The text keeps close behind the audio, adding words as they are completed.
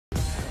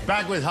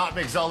Back with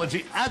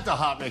Hotmixology at the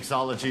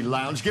Hotmixology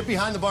Lounge. Get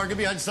behind the bar, get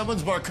behind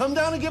someone's bar. Come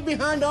down and get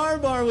behind our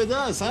bar with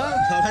us, huh?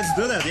 Let's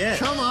do that, yeah.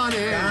 Come on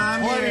in.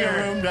 Come Plenty of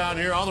here. room down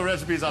here. All the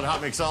recipes on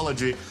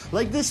Hotmixology,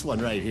 like this one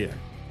right here.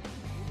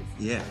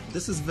 Yeah,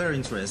 this is very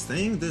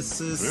interesting. This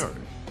is Really?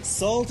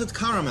 salted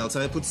caramel.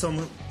 So I put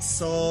some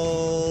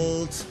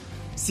salt,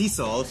 sea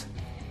salt,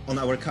 on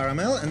our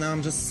caramel, and now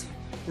I'm just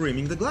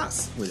rimming the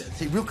glass with it.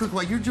 Hey, real quick,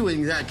 while you're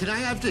doing that, can I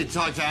have to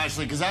talk to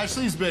Ashley? Because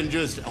Ashley's been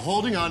just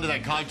holding on to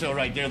that cocktail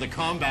right there, the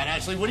Combat.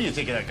 Ashley, what do you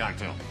think of that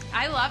cocktail?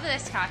 I love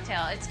this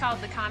cocktail. It's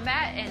called the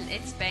Combat, and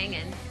it's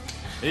banging.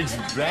 It's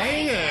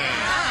banging.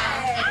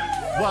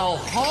 Well,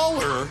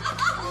 holler,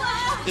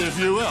 if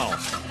you will.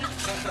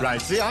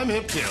 Right, see, I'm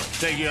hip too.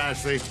 Thank you,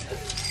 Ashley.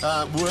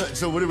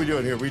 So what are we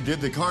doing here? We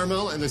did the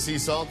caramel and the sea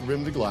salt,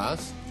 rimmed the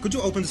glass. Could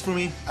you open this for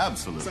me?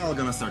 Absolutely. So I'm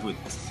gonna start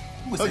with this.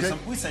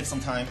 We save some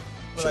time.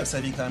 We like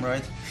saving time,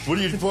 right? What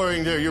are you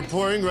pouring there? You're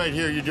pouring right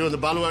here. You're doing the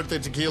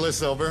Baluarte Tequila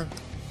Silver.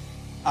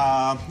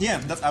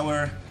 Yeah, that's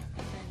our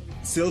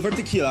silver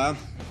tequila,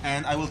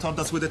 and I will top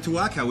that with a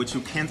Tuaca, which you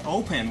can't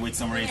open with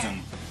some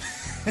reason.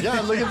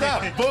 Yeah, look at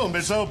that. Boom,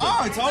 it's open.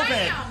 Oh, it's open!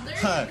 Bam! There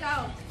you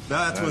go.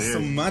 That was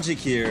some magic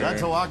here. That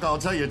Tuaca, I'll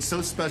tell you, it's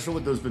so special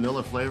with those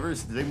vanilla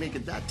flavors. They make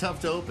it that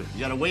tough to open. You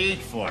gotta wait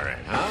for it,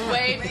 huh?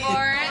 Wait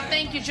for it.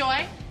 Thank you,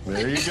 Joy.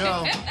 There you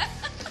go. And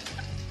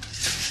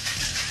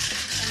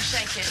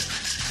shake it.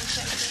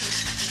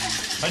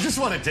 I just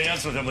want to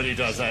dance with him when he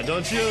does that,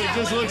 don't you? It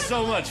just looks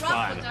so much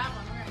fun.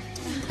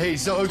 Hey,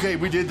 so, okay,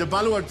 we did the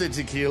Baluarte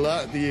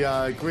Tequila,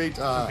 the great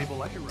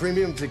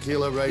premium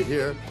tequila right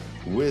here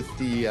with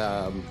the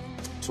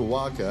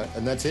Tuaca,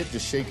 and that's it?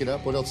 Just shake it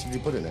up? What else did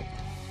you put in it?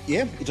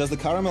 Yeah, just the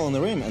caramel on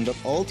the rim, and that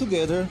all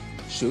together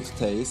should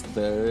taste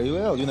very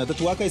well. You know, the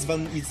Tuaca is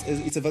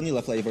it's a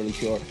vanilla flavor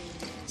liqueur.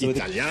 So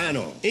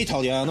Italiano.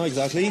 Italiano,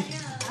 exactly.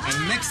 And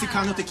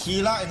Mexicano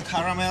tequila and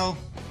caramel,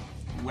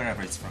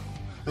 wherever it's from.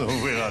 Oh,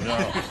 we don't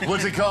know.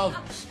 What's it called?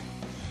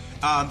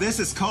 This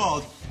is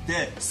called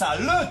the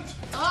Salud.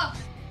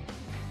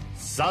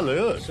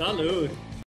 Salud. Salud.